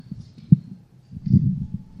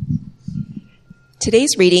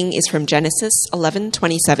Today's reading is from Genesis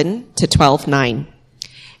 11:27 to 12:9.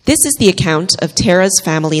 This is the account of Terah's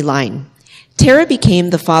family line. Terah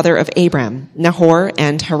became the father of Abram, Nahor,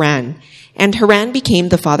 and Haran became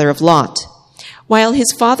the father of Lot. While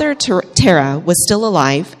his father Terah was still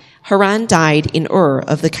alive, Haran died in Ur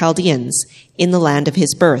of the Chaldeans, in the land of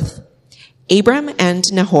his birth. Abram and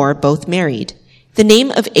Nahor both married. The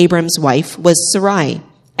name of Abram's wife was Sarai,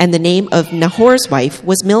 and the name of Nahor's wife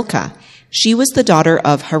was Milcah. She was the daughter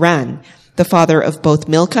of Haran, the father of both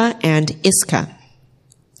Milcah and Iscah.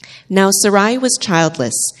 Now Sarai was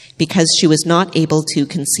childless because she was not able to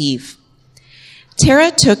conceive.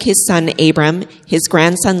 Terah took his son Abram, his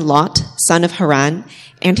grandson Lot, son of Haran,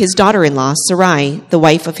 and his daughter-in-law Sarai, the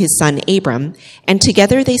wife of his son Abram, and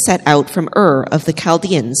together they set out from Ur of the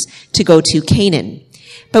Chaldeans to go to Canaan.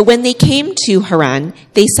 But when they came to Haran,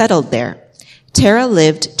 they settled there. Terah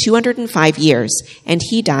lived 205 years, and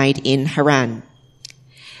he died in Haran.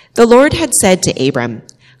 The Lord had said to Abram,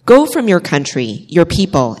 "Go from your country, your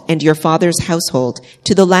people, and your father's household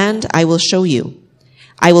to the land I will show you.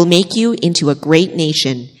 I will make you into a great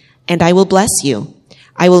nation, and I will bless you.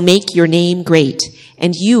 I will make your name great,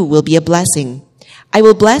 and you will be a blessing. I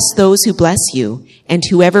will bless those who bless you, and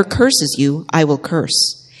whoever curses you, I will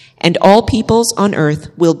curse. And all peoples on earth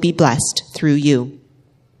will be blessed through you."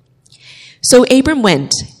 So Abram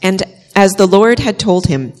went, and as the Lord had told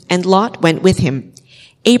him, and Lot went with him.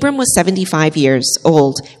 Abram was 75 years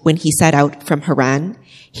old when he set out from Haran.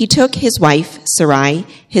 He took his wife Sarai,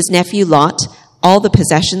 his nephew Lot, all the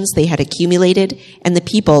possessions they had accumulated, and the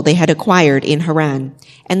people they had acquired in Haran,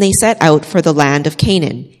 and they set out for the land of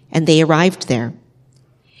Canaan, and they arrived there.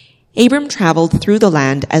 Abram traveled through the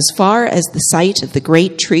land as far as the site of the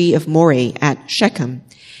great tree of Moreh at Shechem.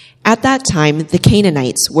 At that time, the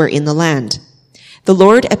Canaanites were in the land. The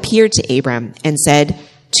Lord appeared to Abram and said,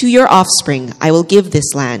 "To your offspring I will give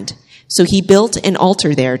this land." So he built an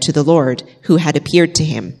altar there to the Lord, who had appeared to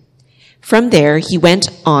him. From there he went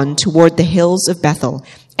on toward the hills of Bethel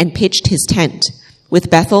and pitched his tent,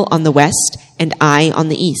 with Bethel on the west and Ai on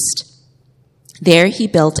the east. There he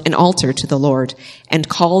built an altar to the Lord and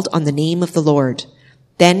called on the name of the Lord.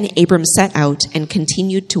 Then Abram set out and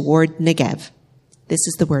continued toward Negev. This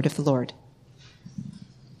is the word of the Lord.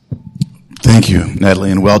 Thank you, Natalie,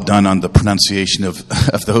 and well done on the pronunciation of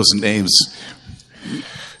those names.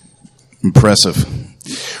 Impressive.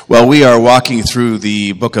 Well, we are walking through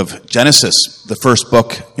the book of Genesis, the first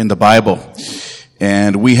book in the Bible.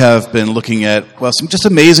 And we have been looking at, some just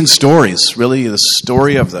amazing stories, really, the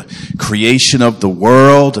story of the creation of the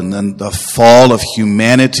world, and then the fall of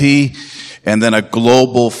humanity, and then a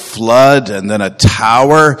global flood, and then a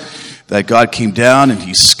tower that God came down and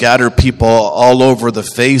he scattered people all over the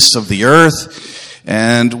face of the earth.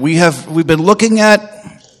 And we've been looking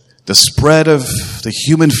at the spread of the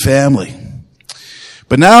human family.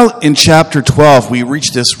 But now in chapter 12, we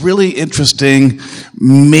reach this really interesting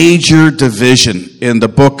major division in the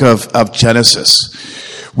book of Genesis.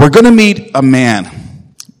 We're going to meet a man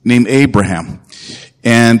named Abraham,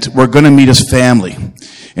 and we're going to meet his family.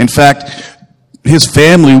 In fact, his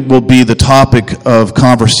family will be the topic of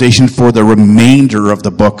conversation for the remainder of the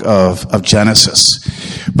book of Genesis.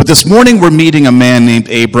 But this morning we're meeting a man named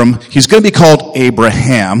Abram. He's going to be called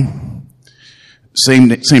Abraham. Same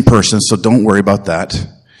person, so don't worry about that.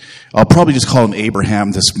 I'll probably just call him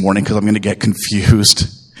Abraham this morning because I'm going to get confused.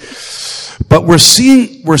 But we're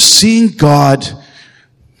seeing God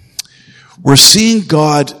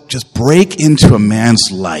just break into a man's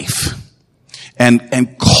life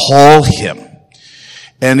and call him.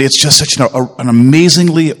 And it's just such an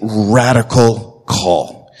amazingly radical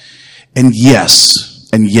call. And yes,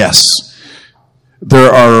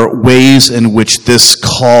 there are ways in which this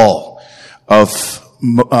call of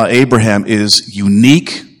Abraham is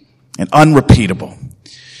unique and unrepeatable.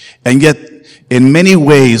 And yet, in many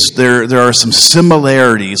ways, there are some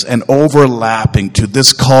similarities and overlapping to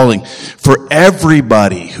this calling for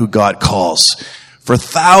everybody who God calls. For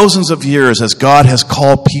thousands of years, as God has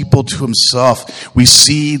called people to himself, we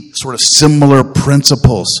see sort of similar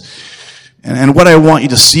principles. And what I want you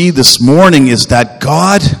to see this morning is that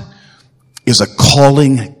God is a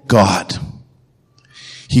calling God.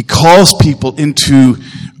 He calls people into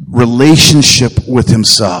relationship with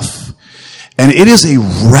himself. And it is a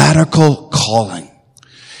radical calling.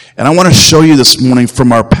 And I want to show you this morning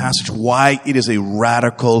from our passage why it is a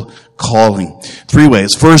radical calling. 3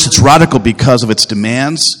 ways. First, it's radical because of its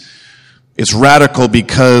demands. It's radical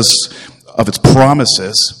because of its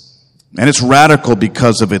promises. And it's radical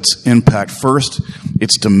because of its impact. First,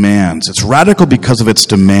 its demands. It's radical because of its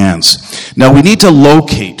demands. Now, we need to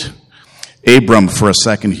locate Abram for a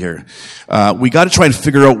second here. We got to try and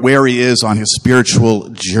figure out where he is on his spiritual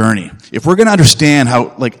journey. If we're going to understand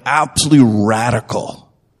how, absolutely radical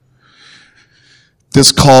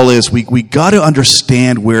this call is, we got to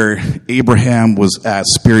understand where Abraham was at,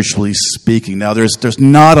 spiritually speaking. Now, there's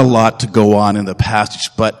not a lot to go on in the passage,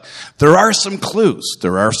 but there are some clues.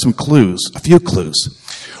 A few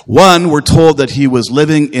clues. One, we're told that he was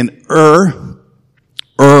living in Ur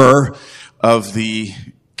of the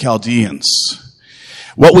Chaldeans.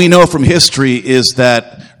 What we know from history is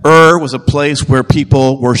that Ur was a place where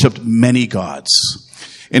people worshipped many gods.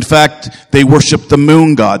 In fact, they worshipped the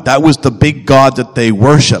moon god. That was the big god that they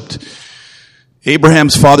worshipped.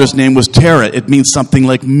 Abraham's father's name was Terah. It means something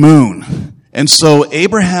like moon. And so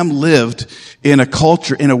Abraham lived in a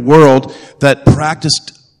culture, in a world that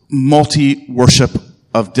practiced multi-worship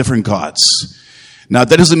of different gods. Now,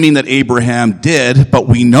 that doesn't mean that Abraham did, but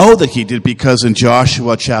we know that he did because in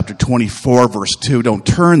Joshua chapter 24, verse 2, don't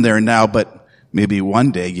turn there now, but maybe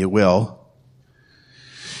one day you will.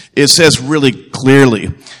 It says really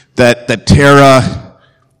clearly that Terah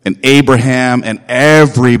and Abraham and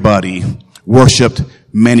everybody worshipped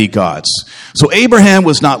many gods. So Abraham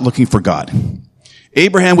was not looking for God.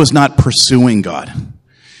 Abraham was not pursuing God.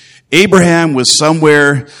 Abraham was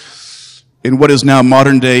somewhere in what is now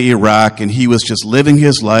modern day Iraq, and he was just living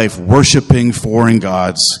his life worshiping foreign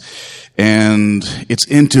gods. And it's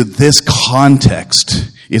into this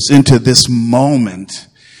context, it's into this moment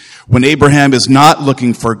when Abraham is not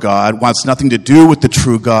looking for God, wants nothing to do with the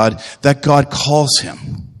true God, that God calls him.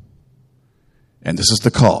 And this is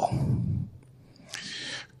the call.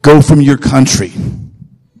 Go from your country,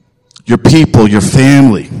 your people, your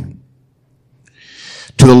family,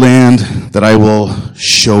 to the land that I will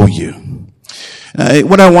show you.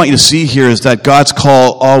 What I want you to see here is that God's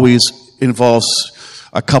call always involves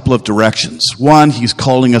a couple of directions. One, he's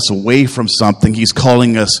calling us away from something. He's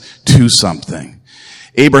calling us to something.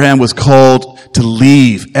 Abraham was called to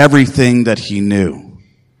leave everything that he knew.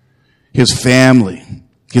 His family,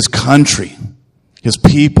 his country, his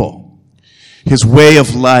people, his way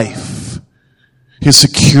of life, his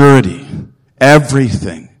security,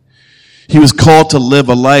 everything. He was called to live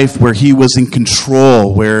a life where he was in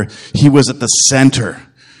control, where he was at the center,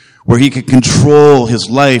 where he could control his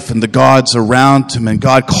life and the gods around him. And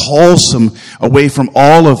God calls him away from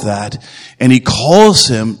all of that, and he calls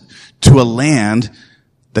him to a land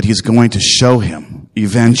that he's going to show him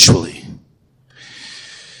eventually.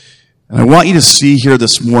 And I want you to see here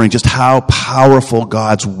this morning just how powerful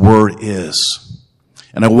God's word is.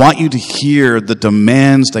 And I want you to hear the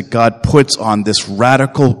demands that God puts on this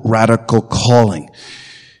radical calling.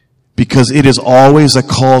 Because it is always a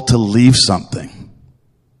call to leave something.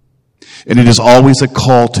 And it is always a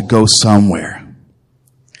call to go somewhere.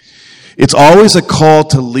 It's always a call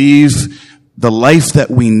to leave the life that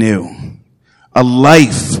we knew. A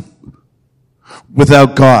life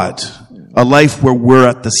without God. A life where we're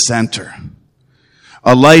at the center.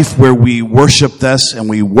 A life where we worship this and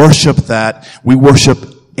we worship that. We worship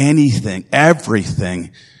anything,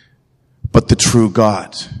 everything, but the true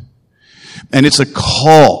God. And it's a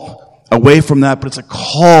call away from that, but it's a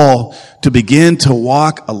call to begin to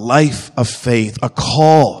walk a life of faith. A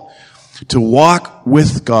call to walk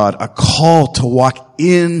with God. A call to walk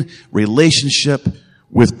in relationship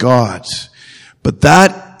with God. But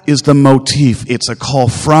that is the motif. It's a call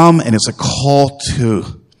from and it's a call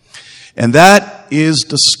to. And that is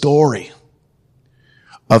the story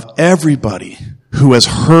of everybody who has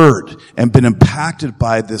heard and been impacted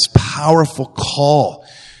by this powerful call.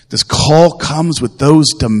 This call comes with those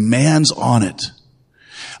demands on it.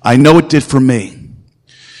 I know it did for me.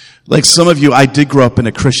 Like some of you, I did grow up in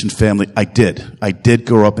a Christian family. I did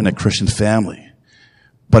grow up in a Christian family.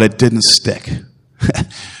 But it didn't stick.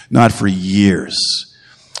 Not for years.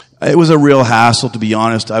 It was a real hassle, to be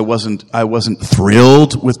honest. I wasn't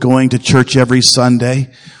thrilled with going to church every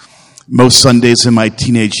Sunday. Most Sundays in my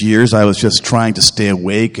teenage years, I was just trying to stay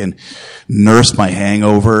awake and nurse my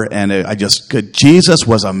hangover. And Jesus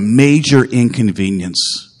was a major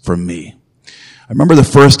inconvenience for me. I remember the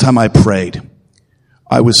first time I prayed.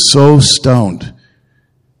 I was so stoned.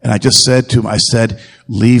 And I just said to him, I said,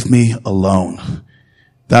 leave me alone.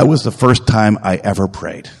 That was the first time I ever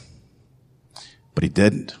prayed. But he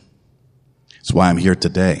didn't. That's why I'm here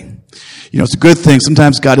today. You know, it's a good thing.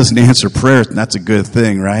 Sometimes God doesn't answer prayers, and that's a good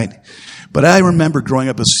thing, right? But I remember growing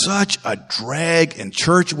up as such a drag, and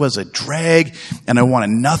church was a drag, and I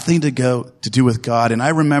wanted nothing to do with God. And I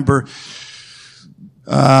remember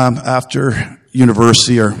after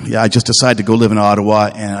university, I just decided to go live in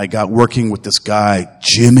Ottawa, and I got working with this guy,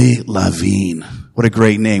 Jimmy Levine. What a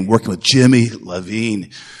great name, working with Jimmy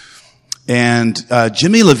Levine. And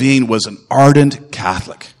Jimmy Levine was an ardent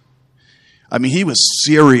Catholic. I mean, he was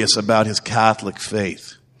serious about his Catholic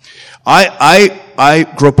faith. I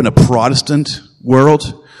grew up in a Protestant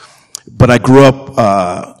world, but I grew up,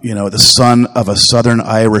 the son of a Southern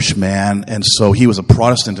Irish man, and so he was a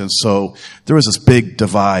Protestant, and so there was this big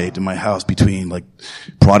divide in my house between, like,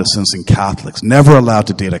 Protestants and Catholics. Never allowed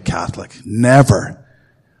to date a Catholic. Never.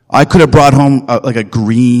 I could have brought home, a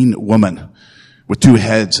green woman with two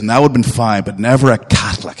heads, and that would have been fine, but never a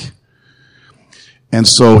Catholic. And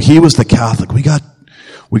so he was the Catholic. We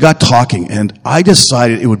got talking, and I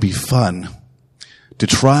decided it would be fun to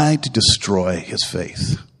try to destroy his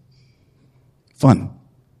faith. Fun.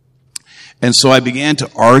 And so I began to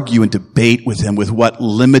argue and debate with him with what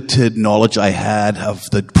limited knowledge I had of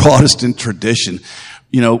the Protestant tradition.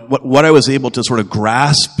 What I was able to sort of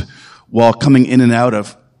grasp while coming in and out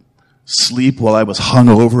of sleep while I was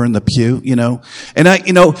hungover in the pew, And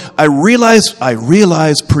I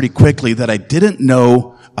realized pretty quickly that I didn't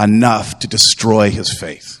know enough to destroy his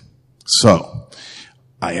faith. So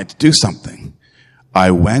I had to do something. I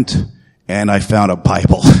went and I found a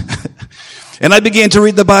Bible. And I began to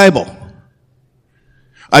read the Bible.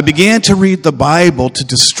 I began to read the Bible to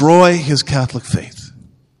destroy his Catholic faith.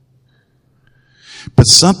 But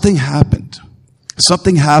something happened.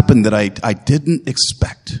 Something happened that I didn't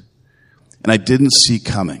expect. And I didn't see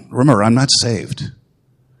coming. Remember, I'm not saved.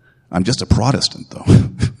 I'm just a Protestant, though.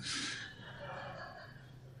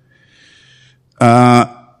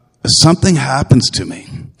 Something happens to me.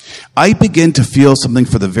 I begin to feel something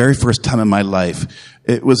for the very first time in my life.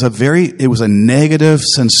 It was a negative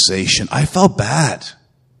sensation. I felt bad.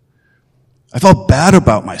 I felt bad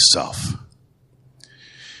about myself.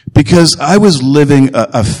 Because I was living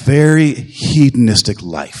a very hedonistic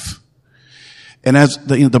life. And as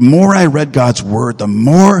the more I read God's word, the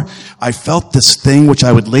more I felt this thing which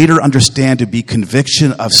I would later understand to be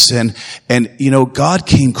conviction of sin. And, God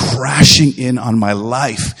came crashing in on my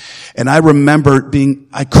life. And I remember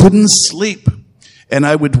I couldn't sleep. And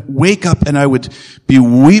I would wake up and I would be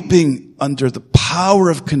weeping under the power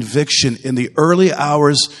of conviction in the early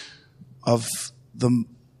hours of the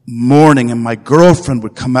morning. And my girlfriend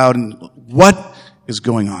would come out and, what is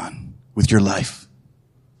going on with your life?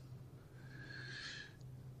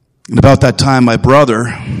 And about that time, my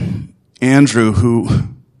brother, Andrew, who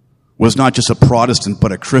was not just a Protestant,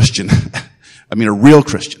 but a Christian, a real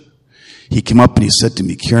Christian, he came up and he said to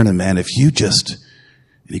me, Kiernan, man, and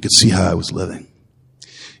he could see how I was living.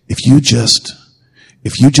 If you just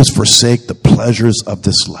forsake the pleasures of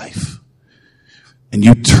this life and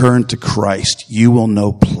you turn to Christ, you will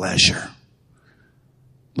know pleasure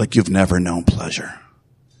like you've never known pleasure.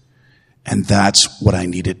 And that's what I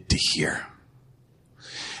needed to hear.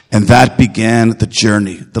 And that began the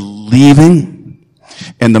journey, the leaving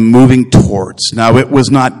and the moving towards. Now, it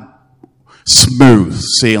was not smooth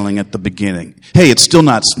sailing at the beginning. Hey, it's still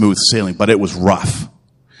not smooth sailing, but it was rough.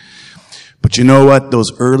 But you know what?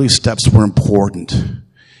 Those early steps were important.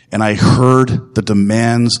 And I heard the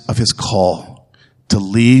demands of his call to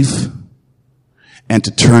leave and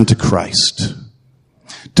to turn to Christ,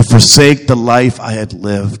 to forsake the life I had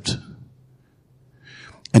lived,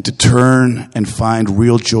 and to turn and find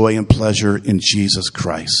real joy and pleasure in Jesus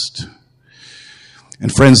Christ. And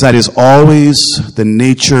friends, that is always the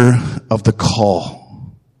nature of the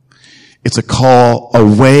call. It's a call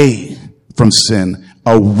away from sin,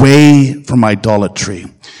 away from idolatry,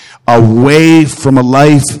 away from a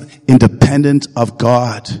life independent of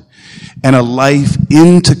God, and a life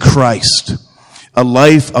into Christ, a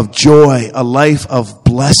life of joy, a life of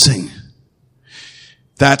blessing.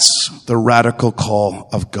 That's the radical call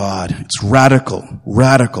of God. It's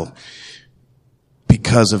radical,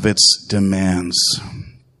 because of its demands.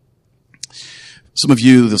 Some of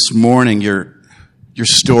you this morning, your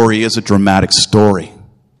story is a dramatic story.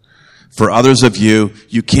 For others of you,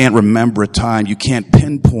 you can't remember a time, you can't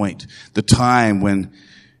pinpoint the time when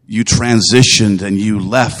you transitioned and you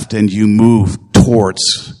left and you moved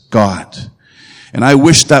towards God. And I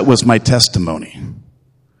wish that was my testimony.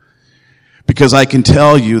 Because I can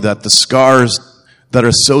tell you that the scars that are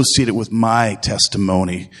associated with my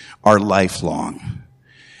testimony are lifelong.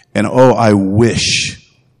 And I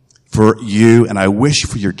wish for you and I wish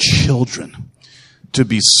for your children to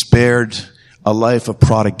be spared a life of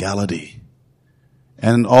prodigality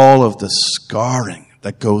and all of the scarring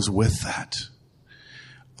that goes with that.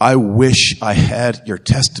 I wish I had your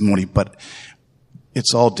testimony, but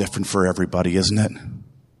it's all different for everybody, isn't it?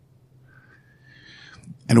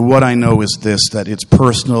 And what I know is this, that it's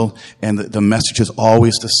personal and the message is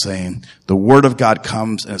always the same. The Word of God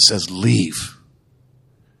comes and it says, leave.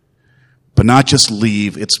 But not just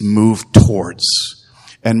leave, it's move towards.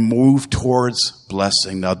 And move towards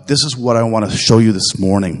blessing. Now, this is what I want to show you this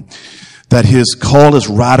morning. That his call is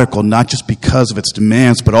radical, not just because of its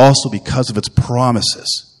demands, but also because of its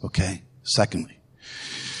promises. Okay? Secondly.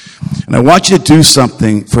 And I want you to do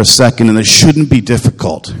something for a second, and it shouldn't be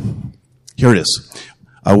difficult. Here it is.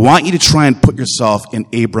 I want you to try and put yourself in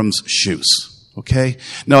Abram's shoes. Okay?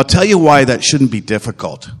 Now, I'll tell you why that shouldn't be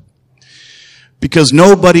difficult. Because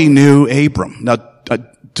nobody knew Abram. Now,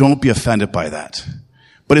 don't be offended by that.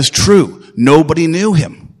 But it's true. Nobody knew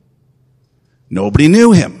him. Nobody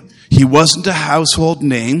knew him. He wasn't a household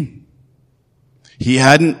name. He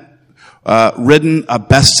hadn't written a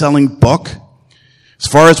best-selling book. As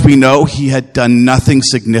far as we know, he had done nothing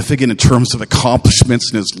significant in terms of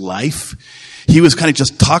accomplishments in his life. He was kind of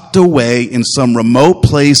just tucked away in some remote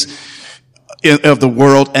place of the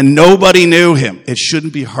world, and nobody knew him. It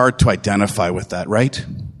shouldn't be hard to identify with that, right?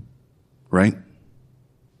 Right?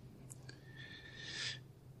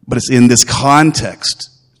 But it's in this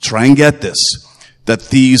context, try and get this, that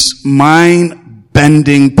these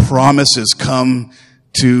mind-bending promises come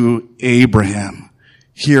to Abraham.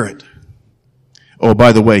 Hear it. Oh,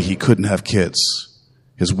 by the way, he couldn't have kids.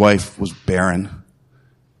 His wife was barren.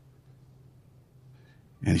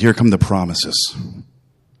 And here come the promises.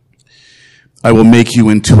 I will make you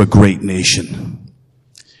into a great nation,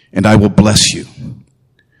 and I will bless you.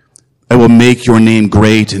 I will make your name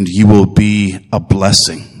great, and you will be a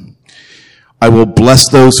blessing. I will bless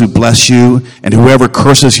those who bless you, and whoever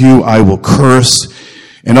curses you, I will curse,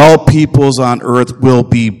 and all peoples on earth will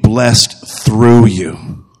be blessed through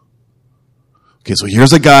you. Okay, so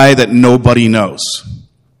here's a guy that nobody knows.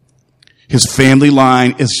 His family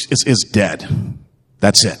line is dead.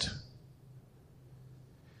 That's it.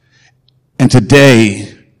 And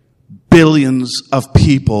today, billions of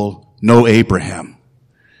people know Abraham.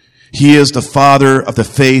 He is the father of the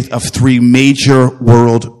faith of 3 major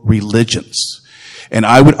world religions. And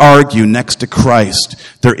I would argue, next to Christ,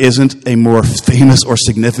 there isn't a more famous or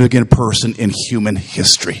significant person in human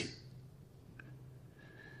history.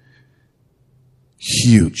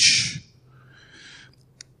 Huge.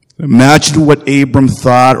 Imagine what Abram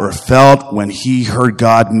thought or felt when he heard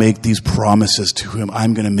God make these promises to him.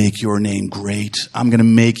 I'm going to make your name great. I'm going to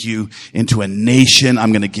make you into a nation.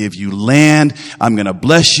 I'm going to give you land. I'm going to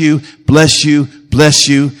bless you, bless you, bless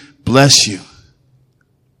you, bless you.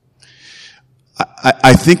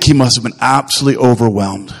 I think he must have been absolutely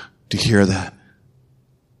overwhelmed to hear that.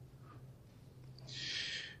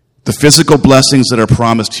 The physical blessings that are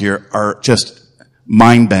promised here are just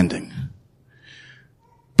mind-bending.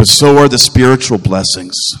 But so are the spiritual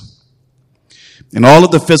blessings. And all of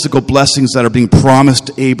the physical blessings that are being promised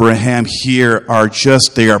to Abraham here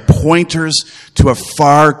they are pointers to a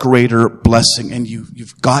far greater blessing. And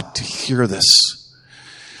you've got to hear this.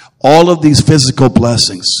 All of these physical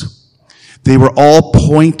blessings, they were all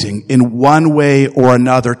pointing in one way or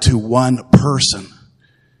another to one person.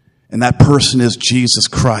 And that person is Jesus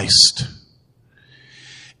Christ.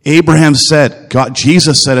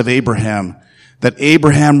 Jesus said of Abraham, that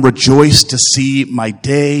Abraham rejoiced to see my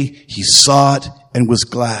day. He saw it and was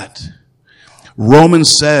glad.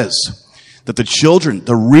 Romans says that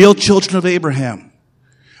the real children of Abraham,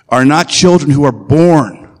 are not children who are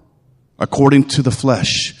born according to the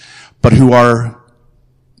flesh, but who are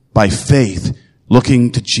by faith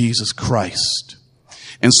looking to Jesus Christ.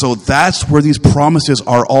 And so that's where these promises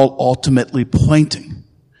are all ultimately pointing.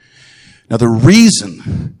 Now, the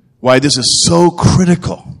reason why this is so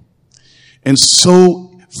critical and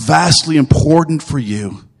so vastly important for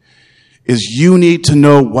you is you need to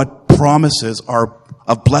know what promises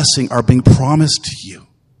of blessing are being promised to you.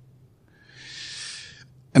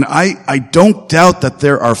 And I don't doubt that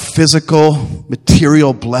there are physical,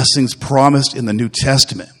 material blessings promised in the New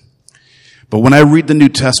Testament. But when I read the New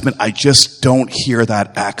Testament, I just don't hear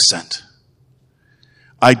that accent.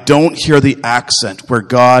 I don't hear the accent where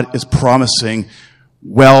God is promising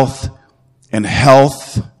wealth and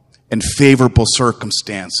health and favorable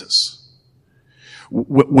circumstances.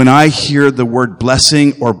 When I hear the word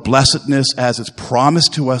blessing or blessedness as it's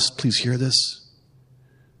promised to us, please hear this.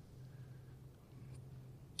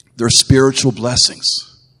 There are spiritual blessings.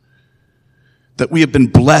 That we have been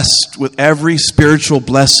blessed with every spiritual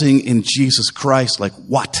blessing in Jesus Christ. Like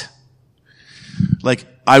what? Like,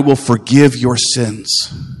 I will forgive your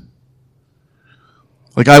sins.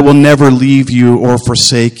 Like, I will never leave you or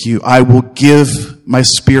forsake you. I will give my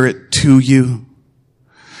spirit to you.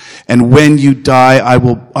 And when you die, I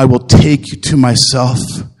will take you to myself.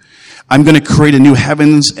 I'm going to create a new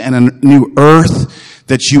heavens and a new earth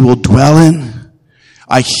that you will dwell in.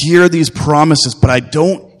 I hear these promises, but I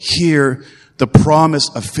don't hear the promise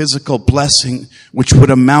of physical blessing, which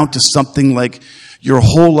would amount to something like your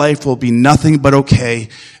whole life will be nothing but okay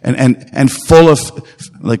and full of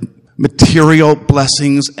like material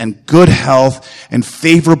blessings and good health and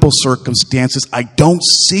favorable circumstances. I don't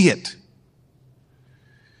see it.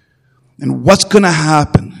 And what's going to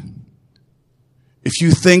happen if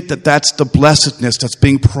you think that that's the blessedness that's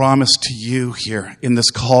being promised to you here in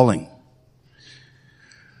this calling?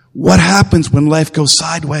 What happens when life goes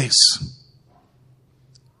sideways?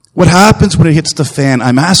 What happens when it hits the fan?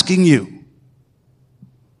 I'm asking you.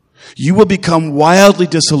 You will become wildly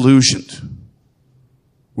disillusioned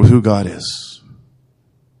with who God is.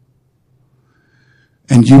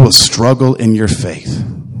 And you will struggle in your faith.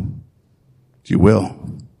 You will.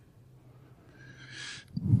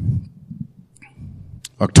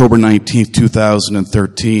 October 19th,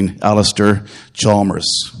 2013, Alistair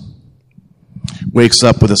Chalmers wakes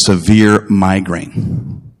up with a severe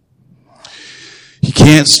migraine. He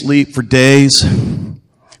can't sleep for days.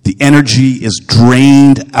 The energy is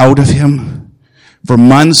drained out of him. For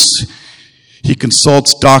months, he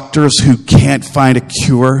consults doctors who can't find a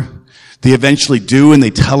cure. They eventually do, and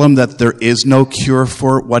they tell him that there is no cure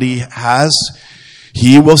for what he has.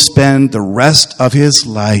 He will spend the rest of his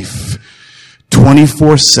life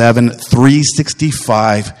 24/7,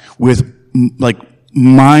 365 with like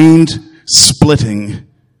mind-splitting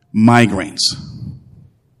migraines.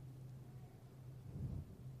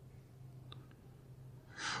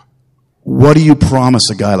 What do you promise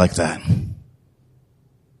a guy like that?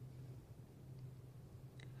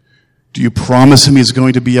 Do you promise him he's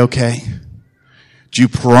going to be okay? Do you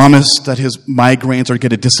promise that his migraines are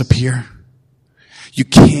going to disappear? You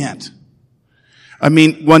can't. I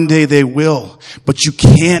mean, one day they will, but you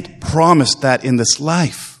can't promise that in this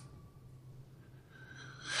life.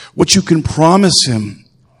 What you can promise him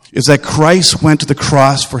is that Christ went to the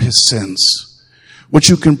cross for his sins. What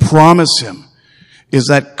you can promise him is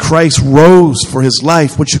that Christ rose for his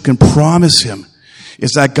life. What you can promise him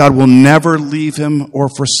is that God will never leave him or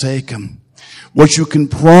forsake him. What you can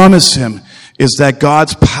promise him is that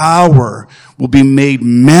God's power will be made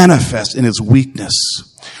manifest in his weakness.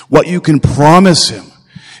 What you can promise him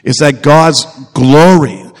is that God's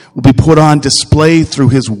glory will be put on display through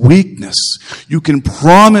his weakness. You can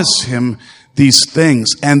promise him these things,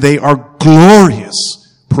 and they are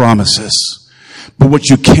glorious promises. But what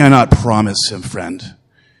you cannot promise him, friend,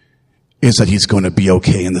 is that he's going to be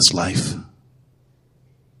okay in this life.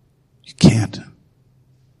 You can't.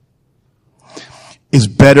 It's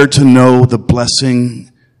better to know the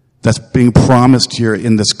blessing that's being promised here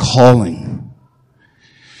in this calling.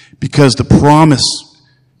 Because the promise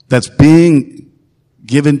that's being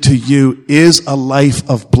given to you is a life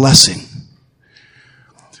of blessing.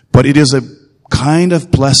 But it is a kind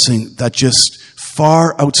of blessing that just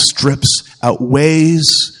far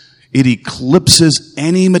outweighs, it eclipses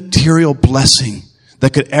any material blessing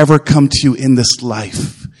that could ever come to you in this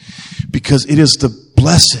life. Because it is the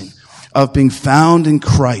blessing of being found in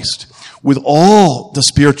Christ with all the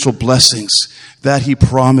spiritual blessings that he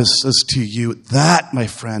promises to you. That, my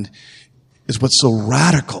friend, is what's so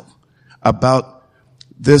radical about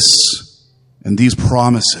this and these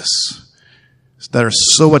promises that are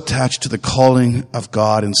so attached to the calling of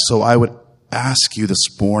God. And so I would ask you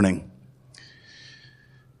this morning,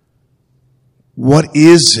 what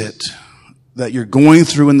is it that you're going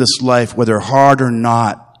through in this life, whether hard or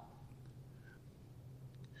not,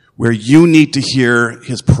 where you need to hear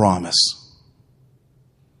his promise?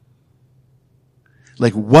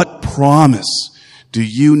 Like, what promise do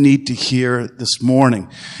you need to hear this morning?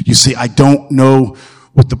 You say, I don't know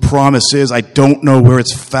what the promise is. I don't know where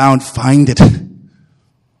it's found. Find it.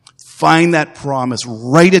 Find that promise.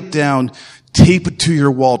 Write it down. Tape it to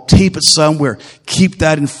your wall. Tape it somewhere. Keep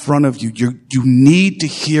that in front of you. You need to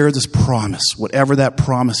hear this promise, whatever that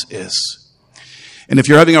promise is. And if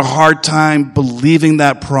you're having a hard time believing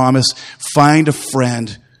that promise, find a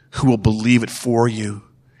friend who will believe it for you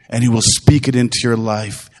and who will speak it into your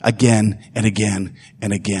life again and again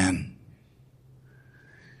and again.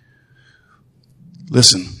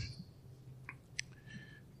 Listen,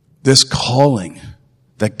 this calling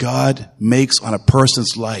that God makes on a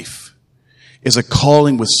person's life is a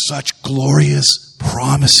calling with such glorious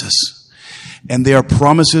promises. And they are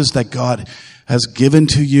promises that God has given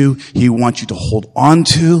to you. He wants you to hold on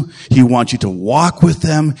to. He wants you to walk with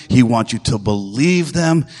them. He wants you to believe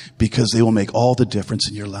them because they will make all the difference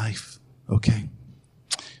in your life. Okay?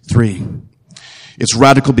 3, it's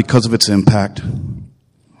radical because of its impact.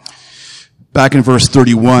 Back in verse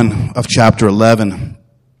 31 of chapter 11,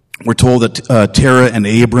 we're told that Terah and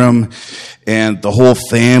Abram and the whole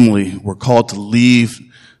family were called to leave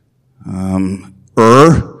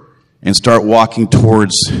Ur, and start walking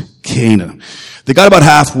towards Canaan. They got about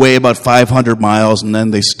halfway, about 500 miles, and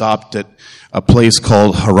then they stopped at a place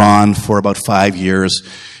called Haran for about 5 years.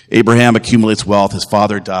 Abraham accumulates wealth, his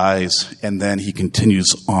father dies, and then he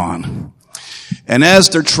continues on. And as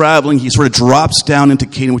they're traveling, he sort of drops down into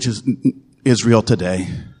Canaan, which is Israel today.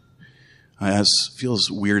 It feels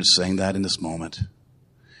weird saying that in this moment.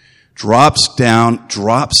 Drops down,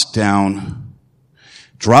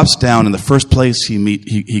 and the first place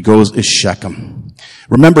he goes is Shechem.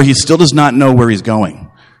 Remember, he still does not know where he's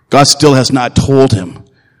going. God still has not told him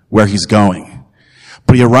where he's going.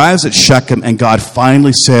 But he arrives at Shechem, and God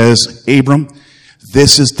finally says, Abram,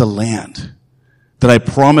 this is the land that I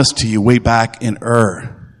promised to you way back in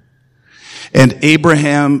Ur. And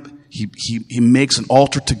Abraham, he makes an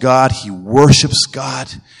altar to God, he worships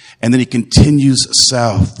God, and then he continues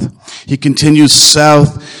south. He continues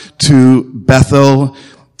south to Bethel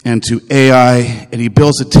and to Ai, and he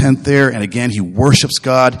builds a tent there, and again, he worships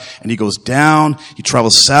God, and he goes down, he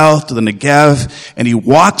travels south to the Negev, and he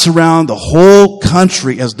walks around the whole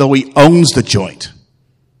country as though he owns the joint.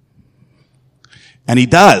 And he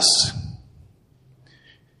does.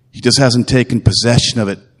 He just hasn't taken possession of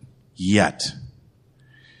it yet.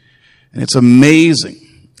 And it's amazing.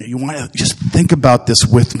 You want to just think about this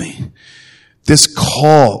with me. This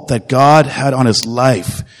call that God had on his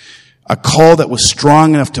life, a call that was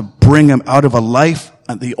strong enough to bring him out of a life,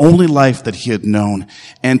 the only life that he had known,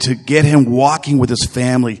 and to get him walking with his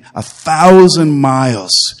family 1,000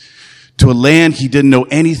 miles to a land he didn't know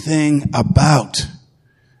anything about.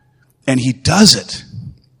 And he does it.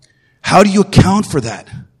 How do you account for that?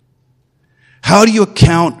 How do you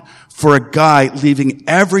account for a guy leaving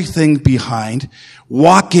everything behind,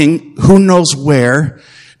 walking who knows where,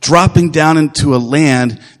 dropping down into a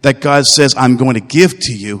land that God says, I'm going to give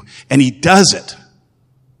to you, and he does it?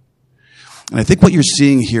 And I think what you're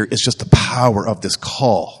seeing here is just the power of this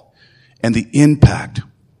call and the impact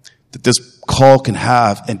that this call can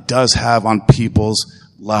have and does have on people's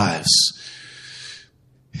lives.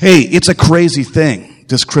 Hey, it's a crazy thing,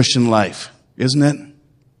 this Christian life, isn't it?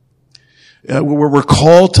 We're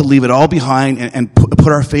called to leave it all behind and put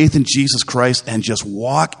our faith in Jesus Christ and just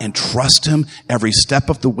walk and trust him every step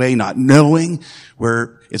of the way, not knowing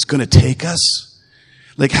where it's going to take us.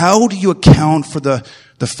 Like, how do you account for the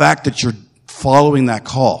fact that you're following that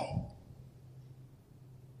call?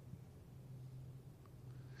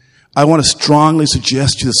 I want to strongly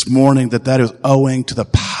suggest to you this morning that is owing to the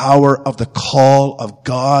power of the call of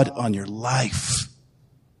God on your life.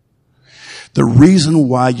 The reason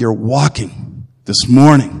why you're walking this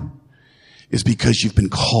morning is because you've been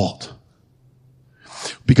called.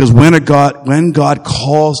 Because when God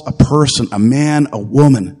calls a person, a man, a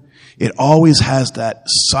woman, it always has that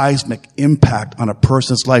seismic impact on a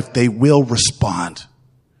person's life. They will respond.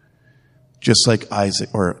 Just like Isaac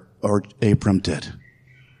or Abram did.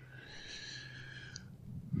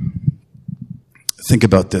 Think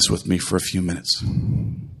about this with me for a few minutes.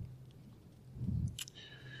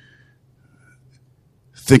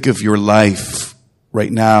 Think of your life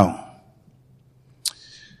right now.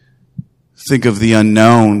 Think of the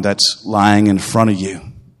unknown that's lying in front of you.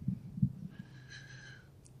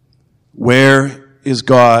 Where is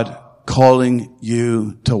God calling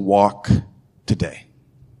you to walk today?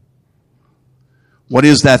 What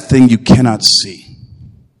is that thing you cannot see?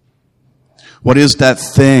 What is that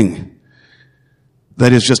thing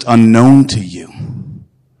that is just unknown to you?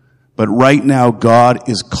 But right now, God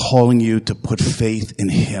is calling you to put faith in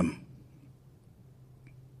him.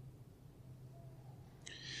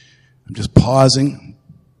 I'm just pausing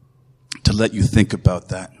to let you think about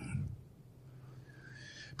that.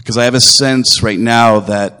 Because I have a sense right now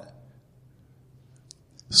that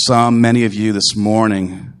many of you this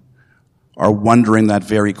morning are wondering that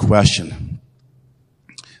very question.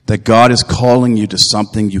 That God is calling you to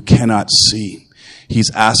something you cannot see. He's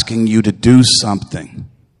asking you to do something.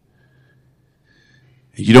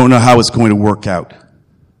 You don't know how it's going to work out.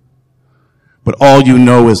 But all you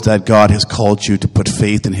know is that God has called you to put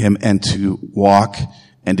faith in him and to walk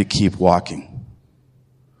and to keep walking.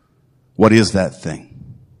 What is that thing?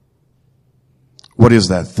 What is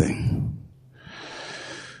that thing?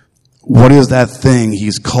 What is that thing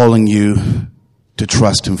he's calling you to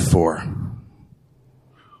trust him for?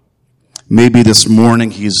 Maybe this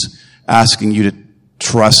morning he's asking you to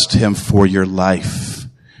trust him for your life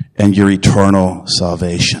and your eternal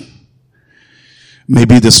salvation.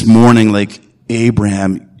 Maybe this morning, like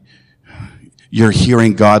Abraham, you're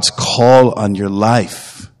hearing God's call on your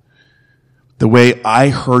life. The way I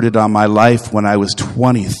heard it on my life when I was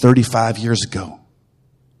 20, 35 years ago.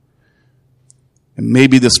 And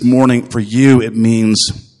maybe this morning for you, it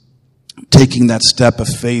means taking that step of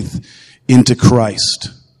faith into Christ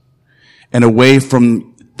and away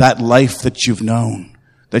from that life that you've known,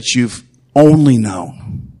 that you've only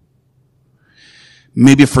known.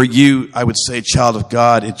 Maybe for you, I would say, child of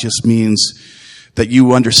God, it just means that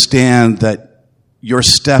you understand that your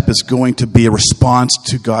step is going to be a response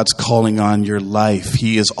to God's calling on your life.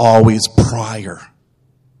 He is always prior.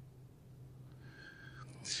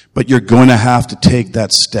 But you're going to have to take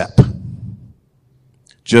that step,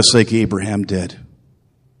 just like Abraham did.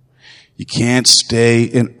 You can't stay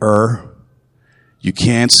in Ur. You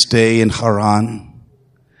can't stay in Haran.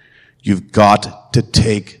 You've got to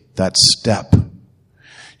take that step.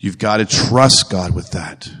 You've got to trust God with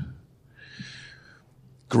that.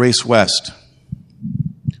 Grace West,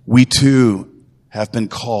 we too have been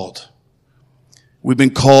called. We've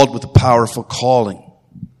been called with a powerful calling.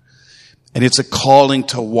 And it's a calling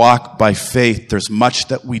to walk by faith. There's much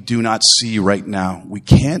that we do not see right now. We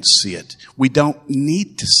can't see it. We don't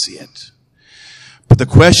need to see it. But the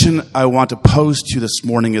question I want to pose to you this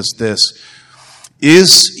morning is this: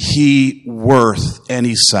 is he worth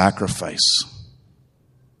any sacrifice?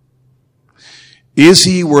 Is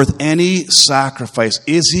he worth any sacrifice?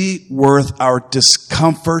 Is he worth our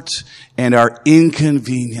discomfort and our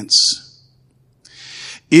inconvenience?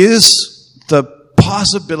 Is the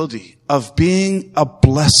possibility of being a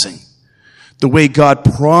blessing the way God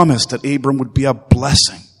promised that Abram would be a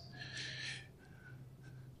blessing,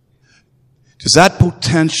 does that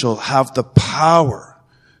potential have the power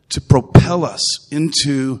to propel us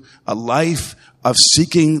into a life of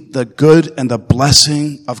seeking the good and the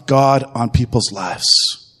blessing of God on people's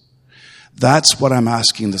lives? That's what I'm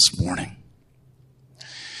asking this morning.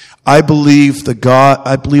 I believe the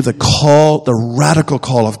radical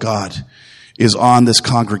call of God is on this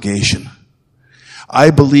congregation.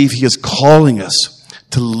 I believe he is calling us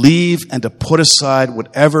to leave and to put aside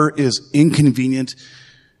whatever is inconvenient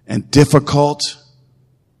and difficult,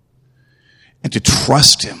 and to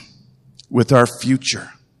trust him with our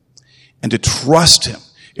future, and to trust him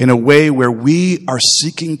in a way where we are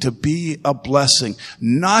seeking to be a blessing,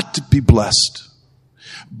 not to be blessed,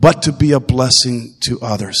 but to be a blessing to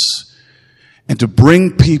others, and to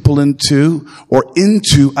bring people into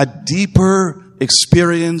a deeper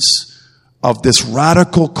experience of this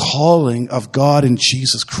radical calling of God in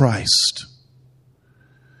Jesus Christ.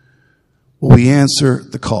 Will we answer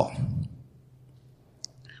the call?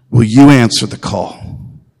 Will you answer the call?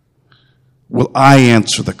 Will I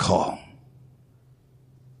answer the call?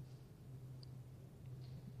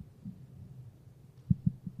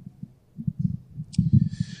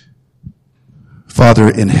 Father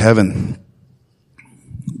in heaven,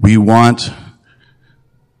 we want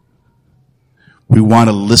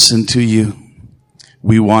to listen to you.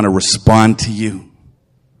 We want to respond to you.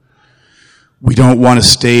 We don't want to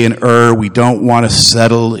stay in Ur. We don't want to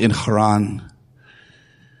settle in Haran.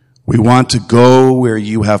 We want to go where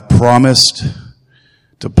you have promised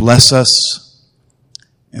to bless us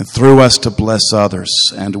and through us to bless others.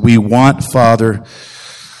 And we want, Father,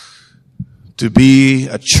 to be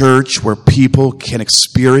a church where people can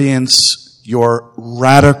experience your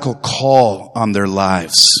radical call on their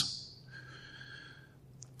lives.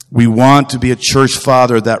 We want to be a church,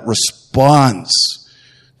 Father, that responds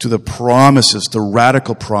to the promises, the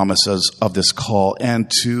radical promises of this call,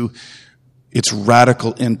 and to its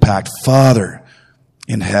radical impact. Father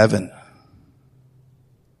in heaven,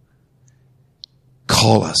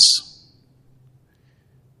 call us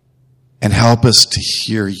and help us to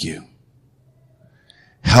hear you.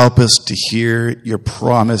 Help us to hear your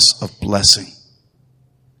promise of blessing.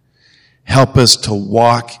 Help us to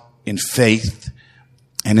walk in faith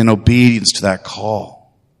and in obedience to that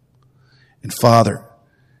call. And Father,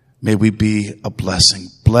 may we be a blessing.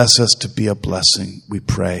 Bless us to be a blessing, we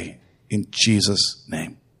pray. In Jesus'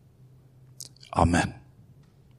 name. Amen.